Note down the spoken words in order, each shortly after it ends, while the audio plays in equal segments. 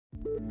Hey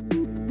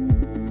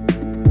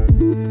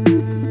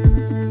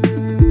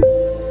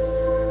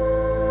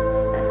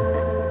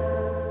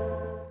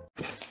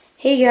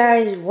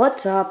guys,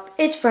 what's up?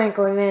 It's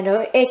Franco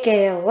Armando,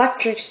 aka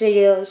Electric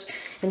Studios,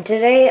 and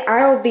today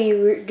I will be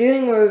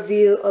doing a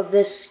review of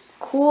this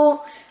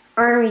cool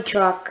army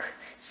truck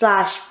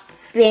slash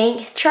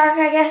bank truck,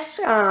 I guess,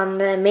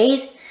 that I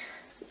made.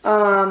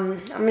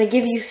 I'm gonna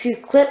give you a few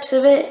clips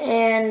of it,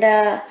 and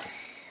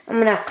I'm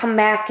gonna come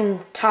back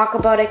and talk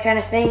about it, kind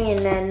of thing,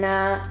 and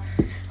then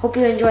hope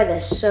you enjoy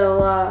this.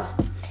 So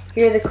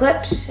here are the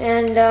clips,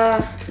 and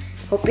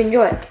hope you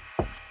enjoy it.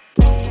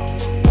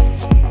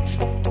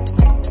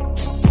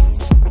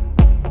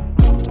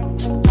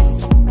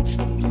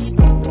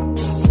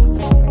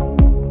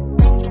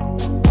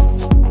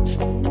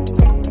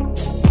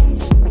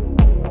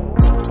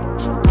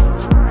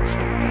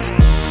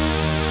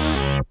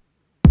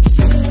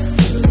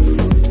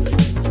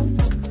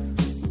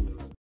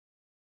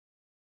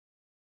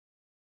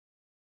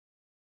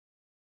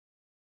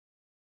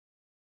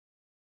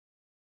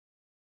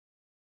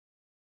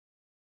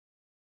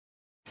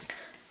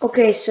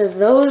 Okay, so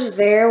those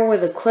there were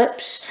the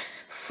clips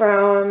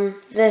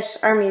from this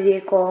army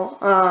vehicle.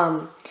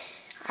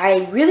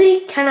 I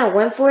really kind of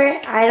went for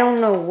it. I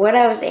don't know what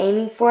I was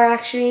aiming for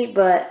actually,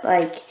 but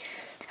like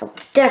I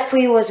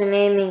definitely wasn't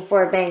aiming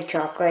for a bank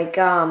truck. Like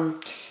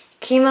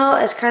came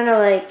out as kind of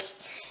like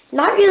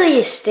not really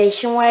a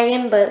station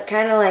wagon, but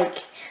kind of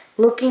like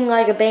looking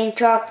like a bank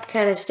truck,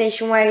 kind of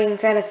station wagon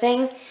kind of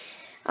thing.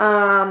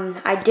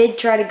 I did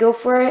try to go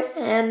for it,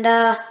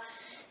 and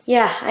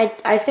yeah,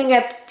 I think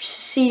I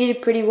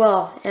succeeded pretty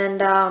well,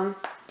 and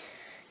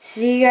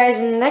see you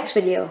guys in the next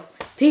video.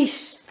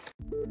 Peace.